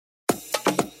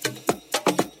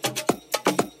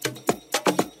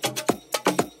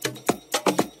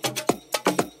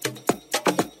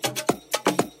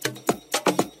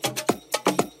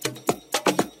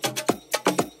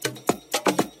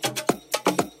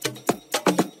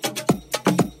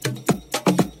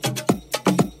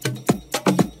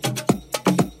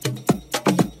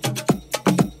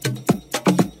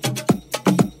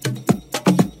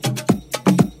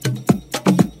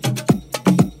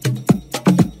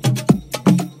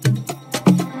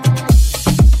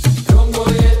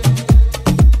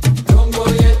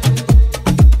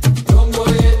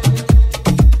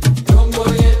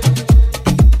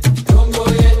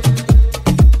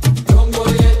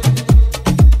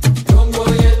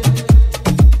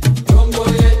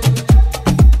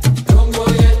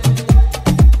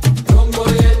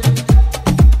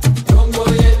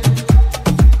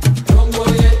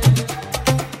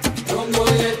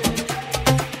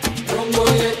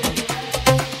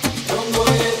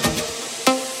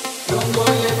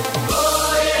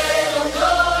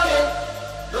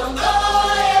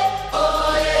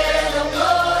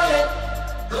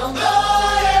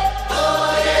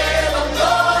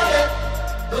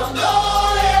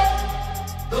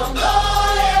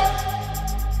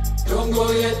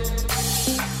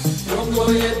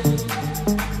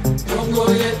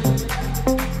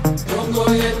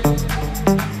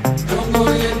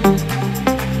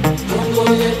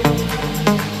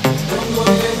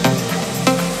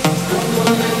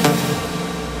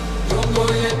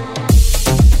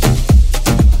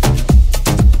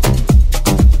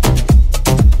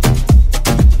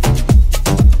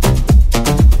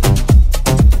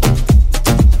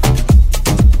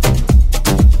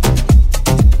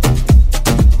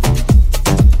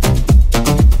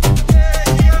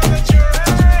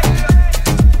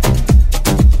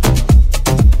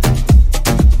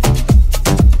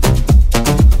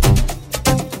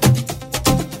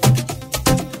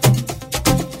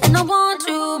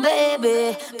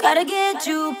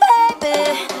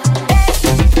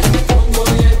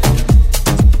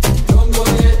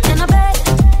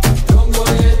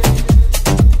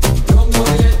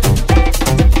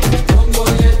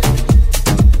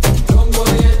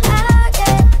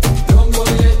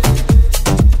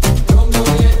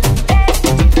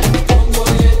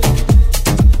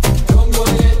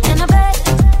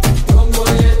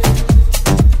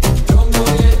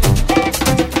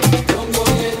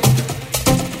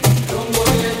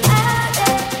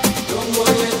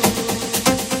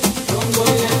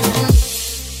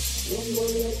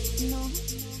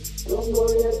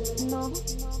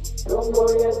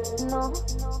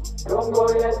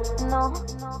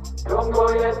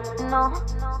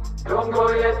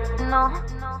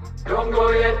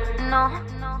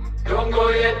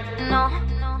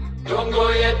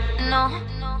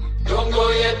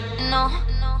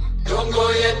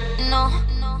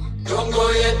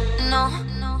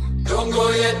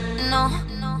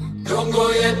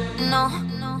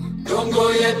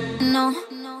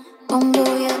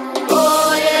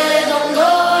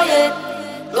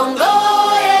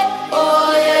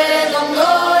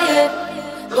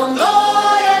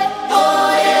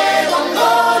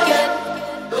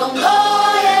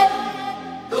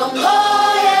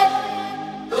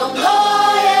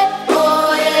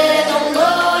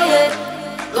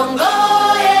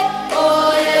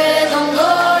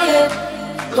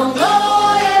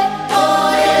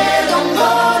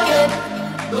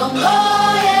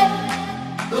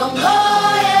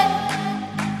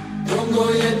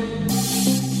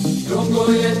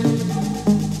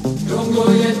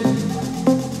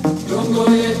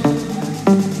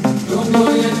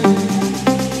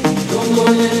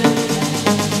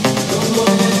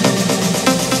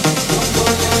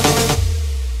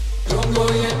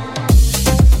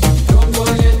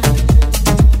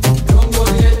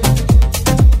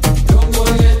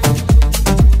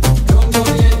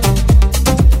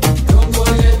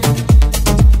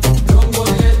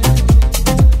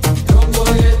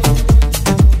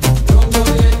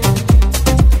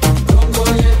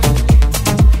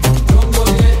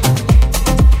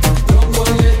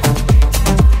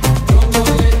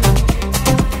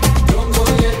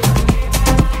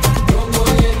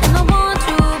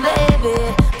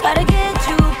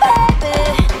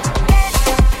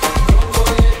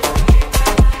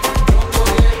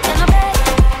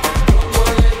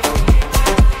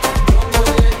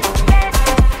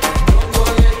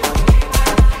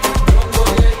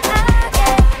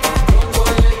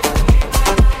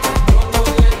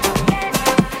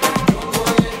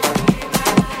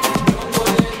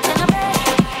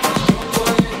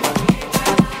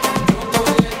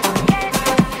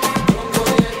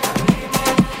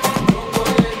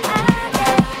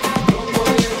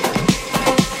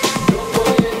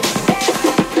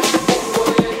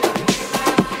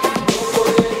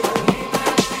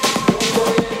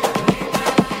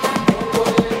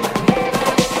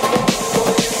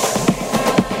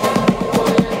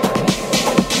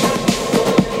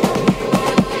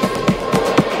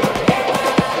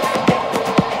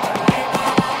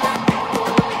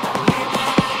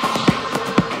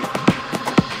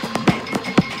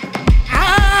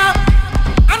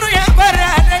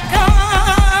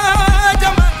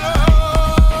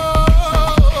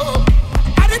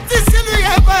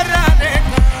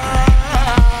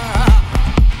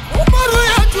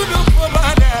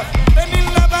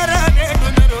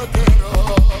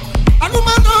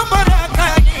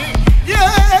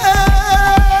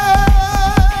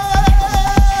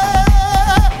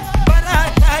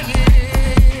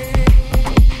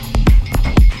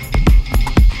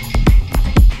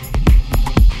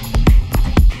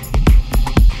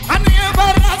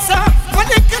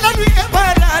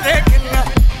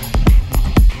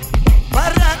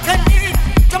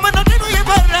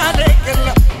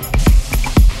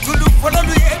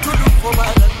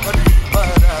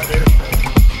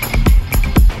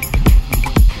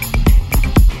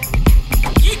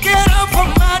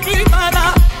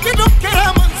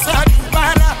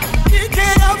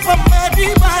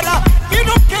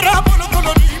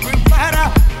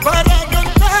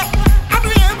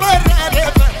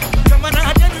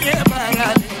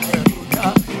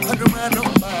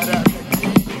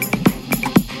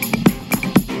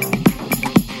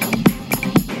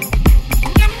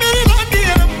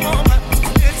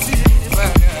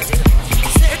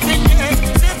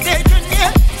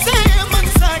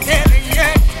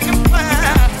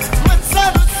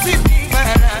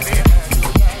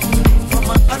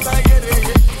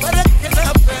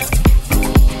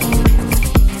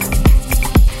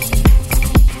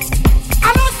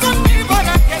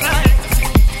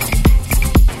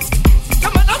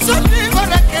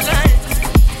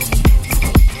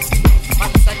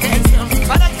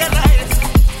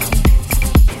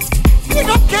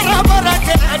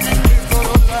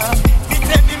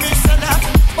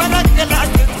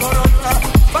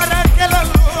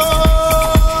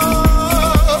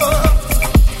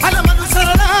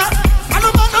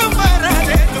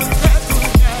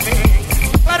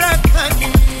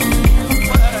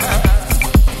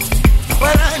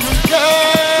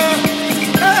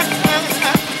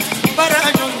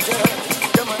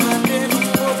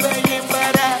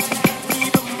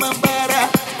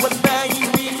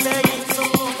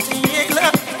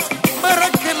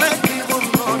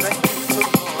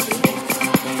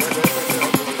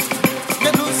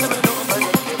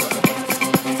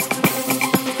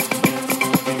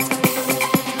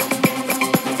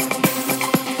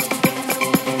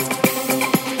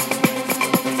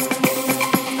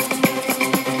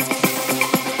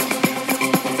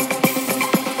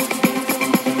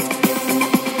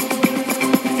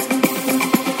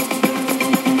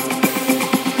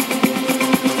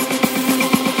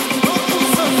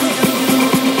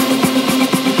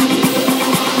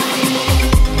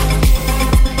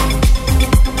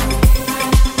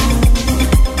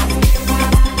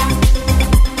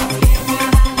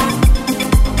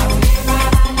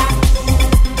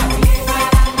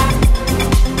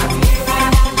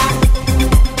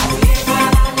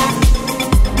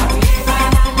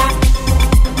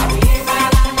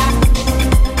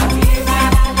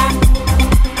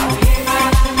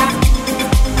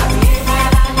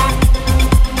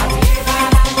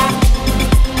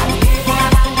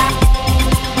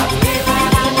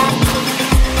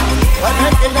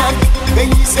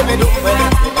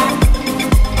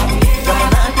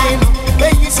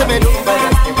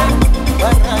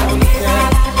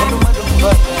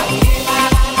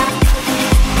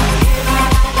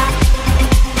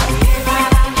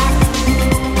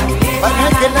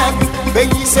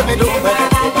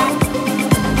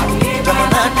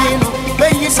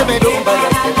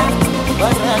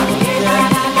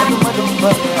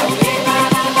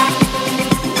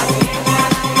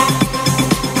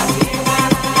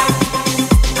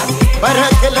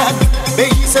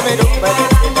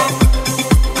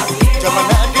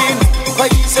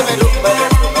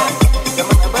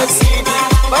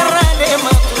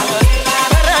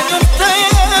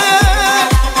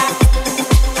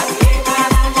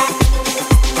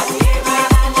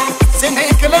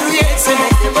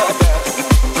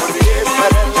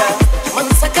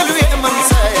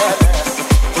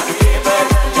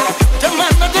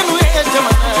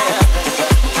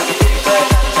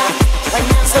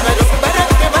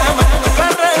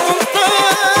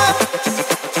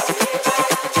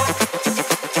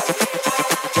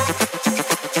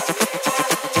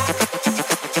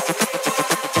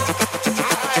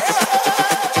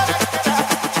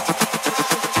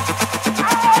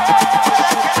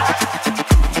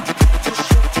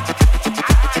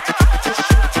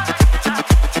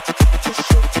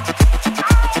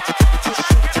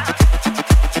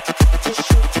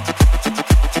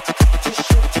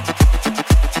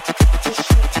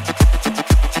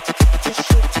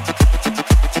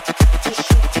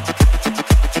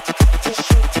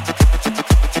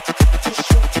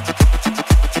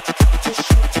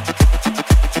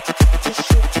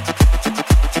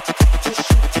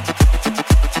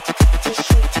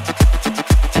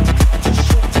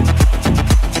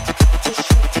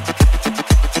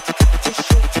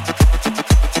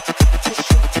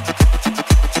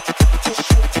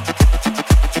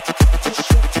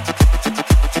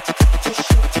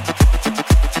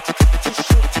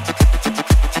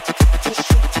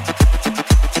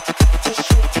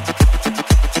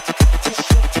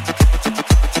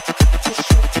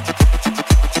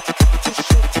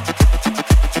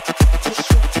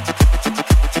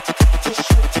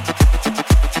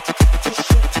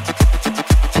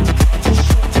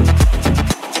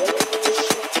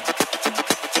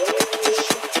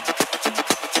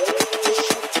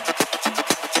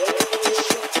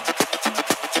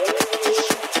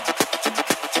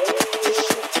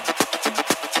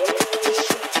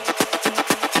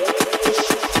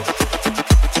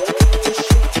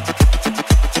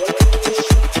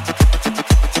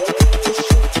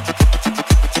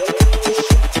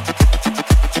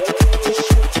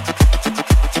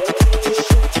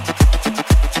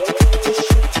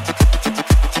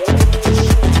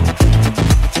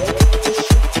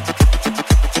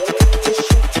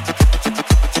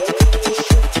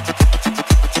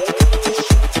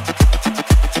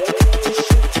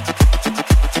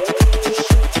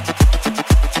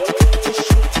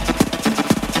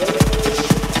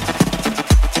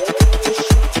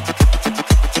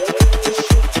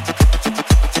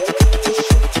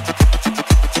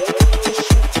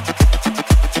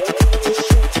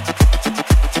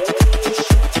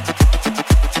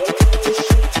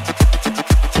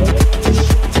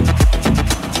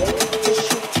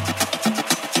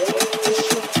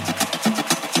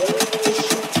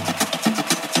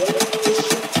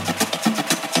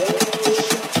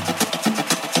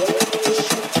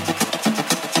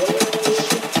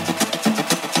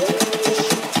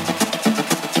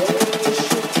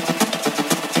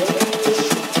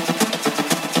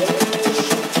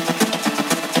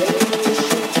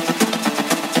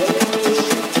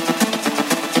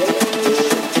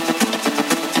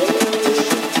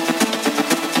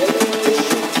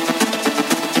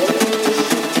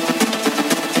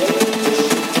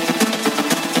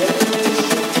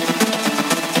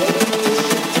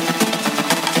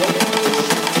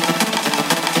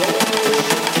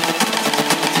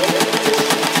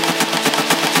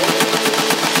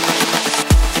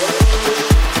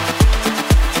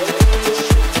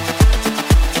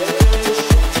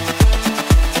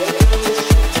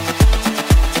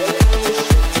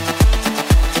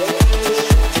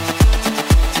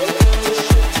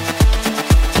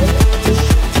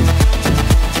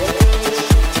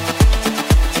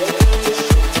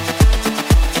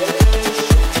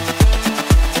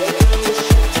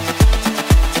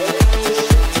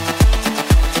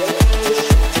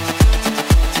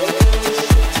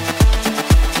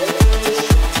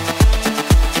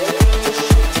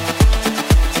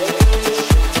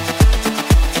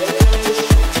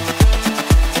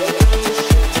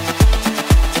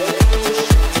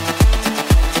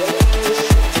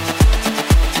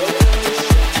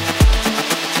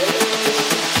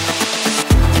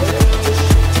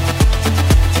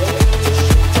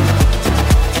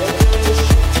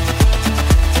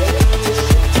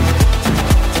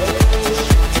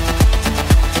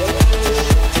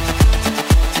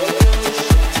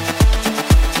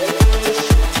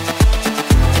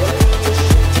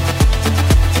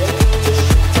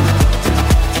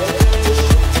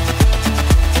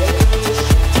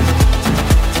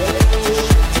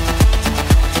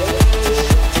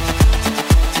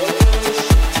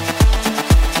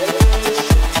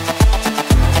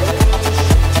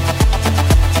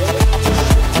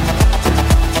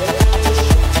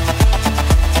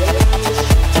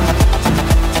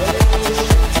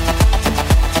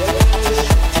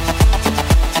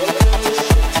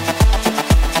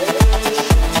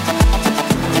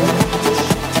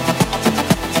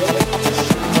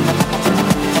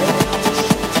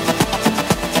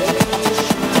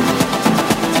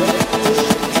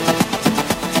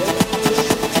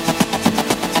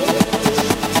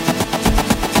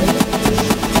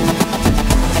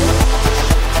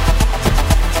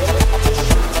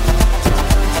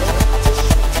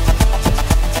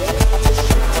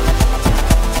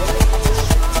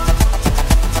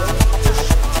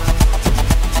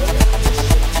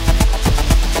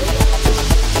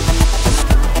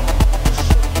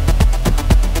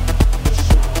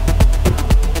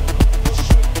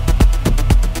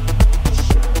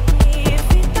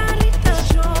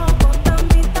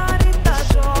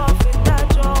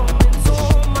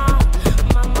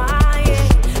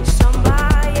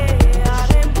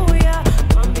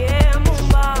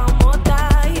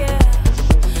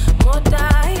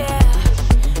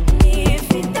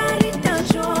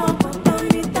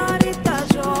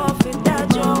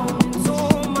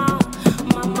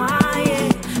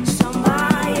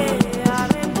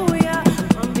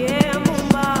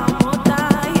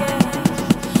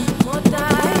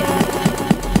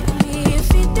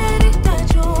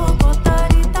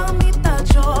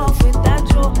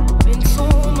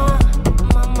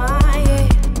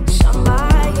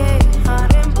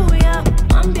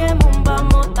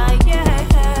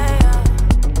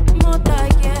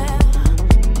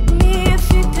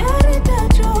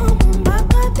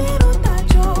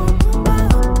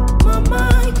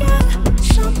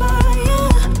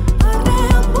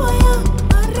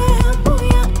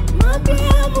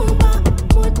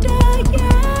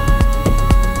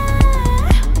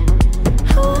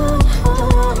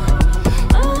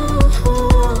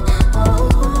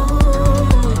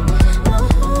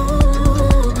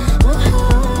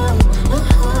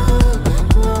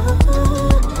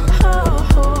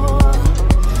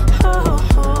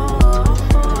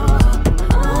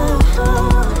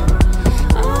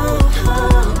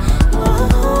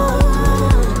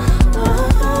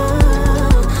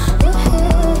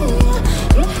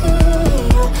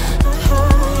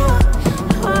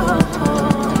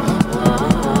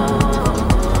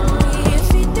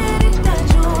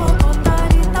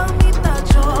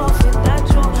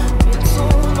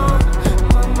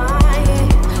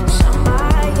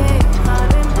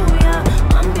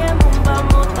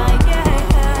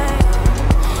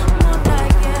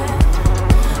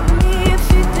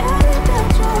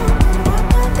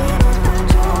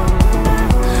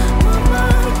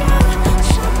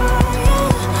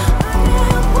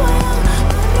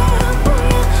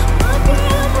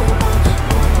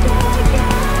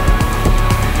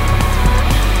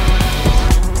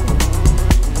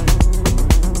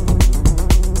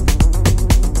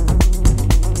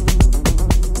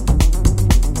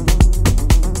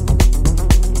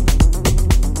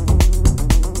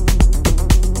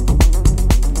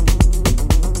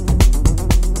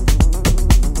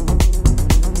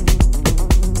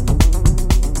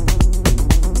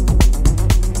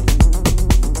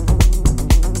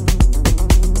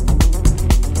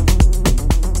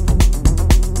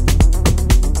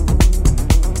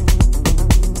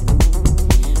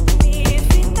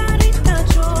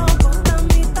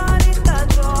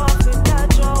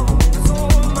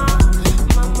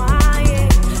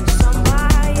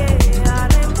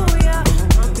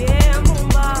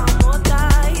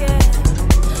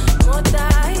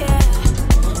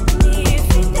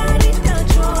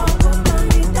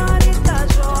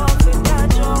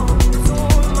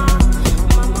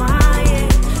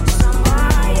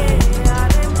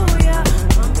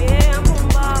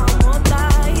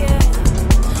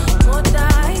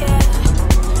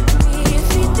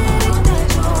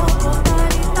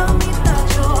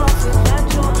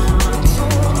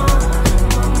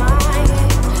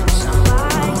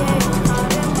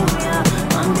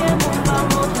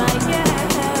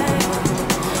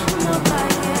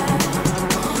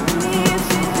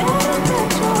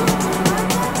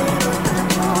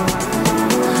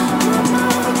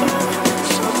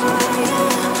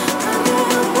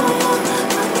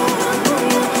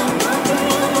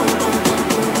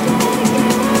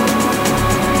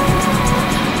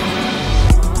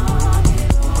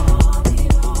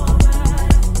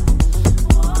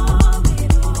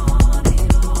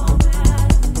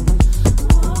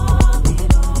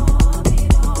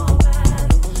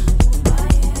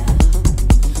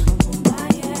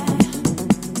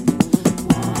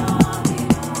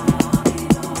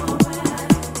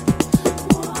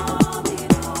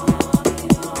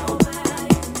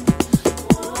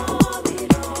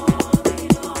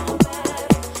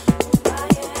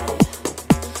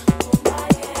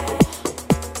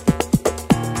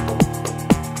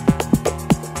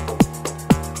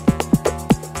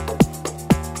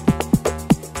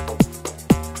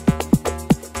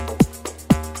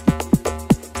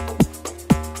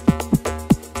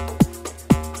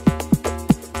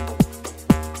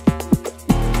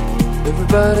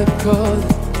Everybody call,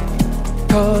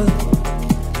 call.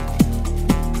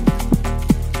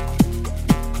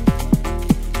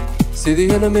 See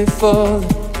the enemy fall,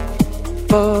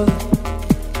 fall.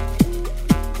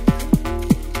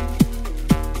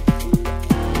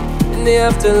 In the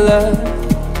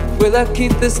afterlife, will I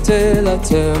keep this tale? I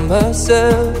tell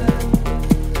myself,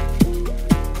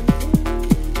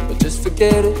 or just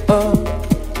forget it all,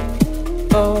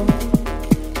 all.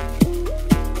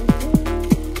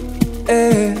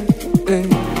 Hey, hey.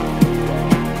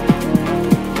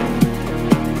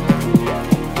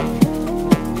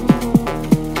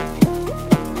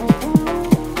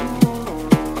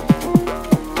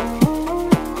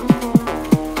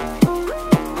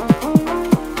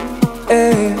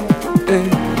 Hey, hey.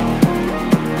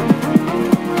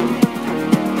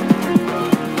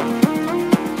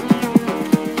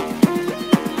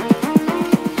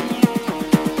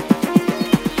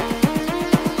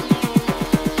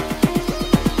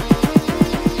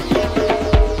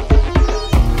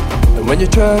 And when you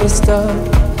try to stop,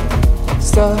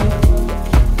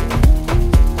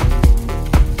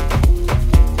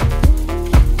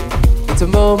 it's a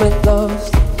moment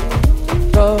lost,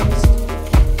 lost.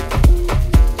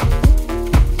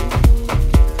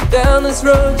 Down this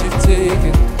road you've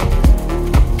taken,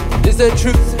 is there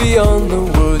truth beyond the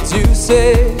words you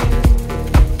say?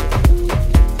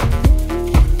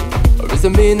 Or is the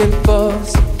meaning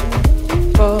false,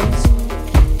 false?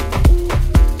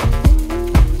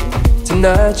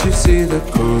 Tonight you see the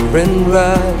current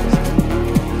rise,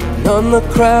 and on the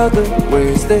crowd the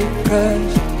waves they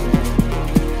crash.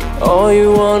 All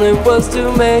you wanted was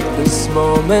to make this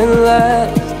moment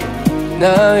last.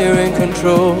 Now you're in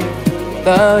control,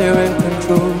 now you're in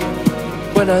control.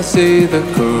 When I see the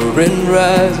current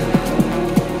rising,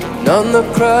 and on the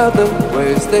crowd the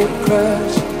waves they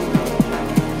crash.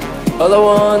 All I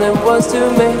wanted was to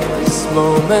make this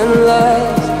moment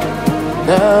last.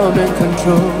 Now I'm in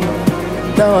control,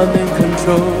 now I'm in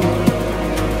control.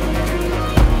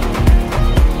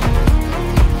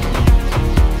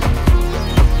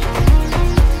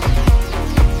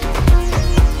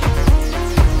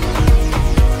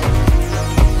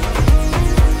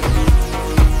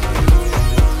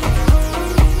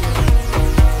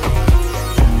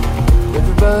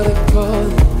 Everybody call,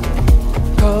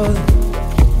 call.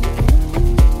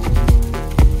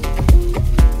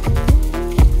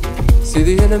 See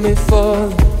the enemy fall,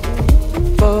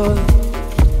 fall.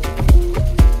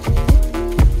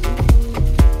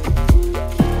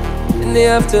 In the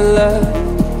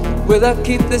afterlife, will I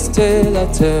keep this tale? I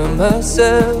tell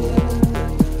myself,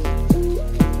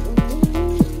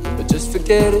 but just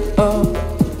forget it all,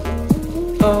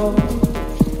 all.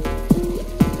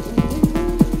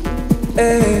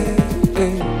 Hey,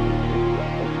 hey.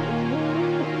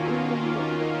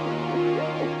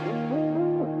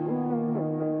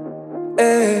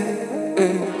 Hey,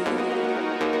 hey.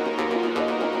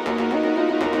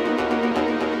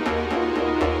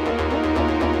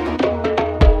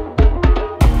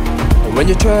 And when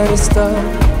you try to stop,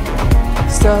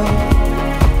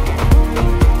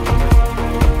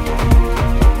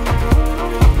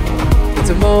 it's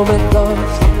a moment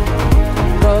lost,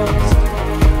 lost.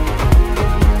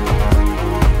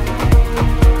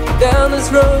 Down this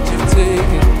road you've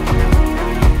taken,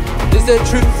 is there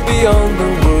truth beyond the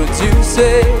words you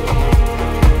say?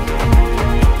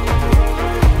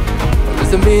 Or is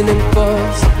the meaning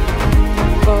false,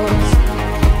 false?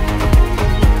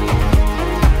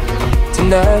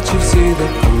 Tonight you see the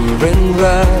current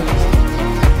rise,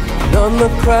 and on the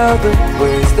crowd the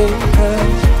waves they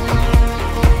crash.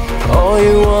 All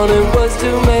you wanted was to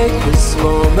make this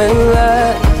moment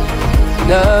last.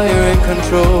 Now you're in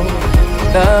control,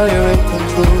 now you're in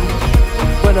control.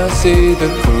 When I see the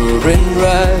current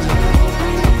rising,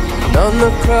 and on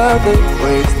the crowd the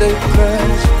waves they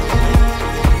crash.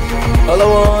 All I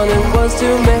wanted was to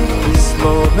make this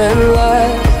moment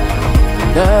last.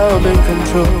 Now I'm in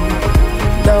control,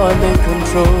 now I'm in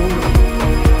control.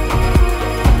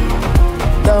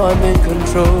 Now I'm in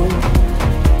control,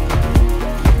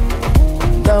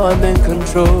 now I'm in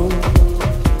control.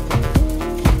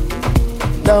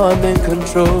 Now I'm in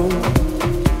control,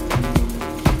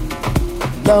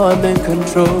 now I'm in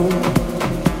control.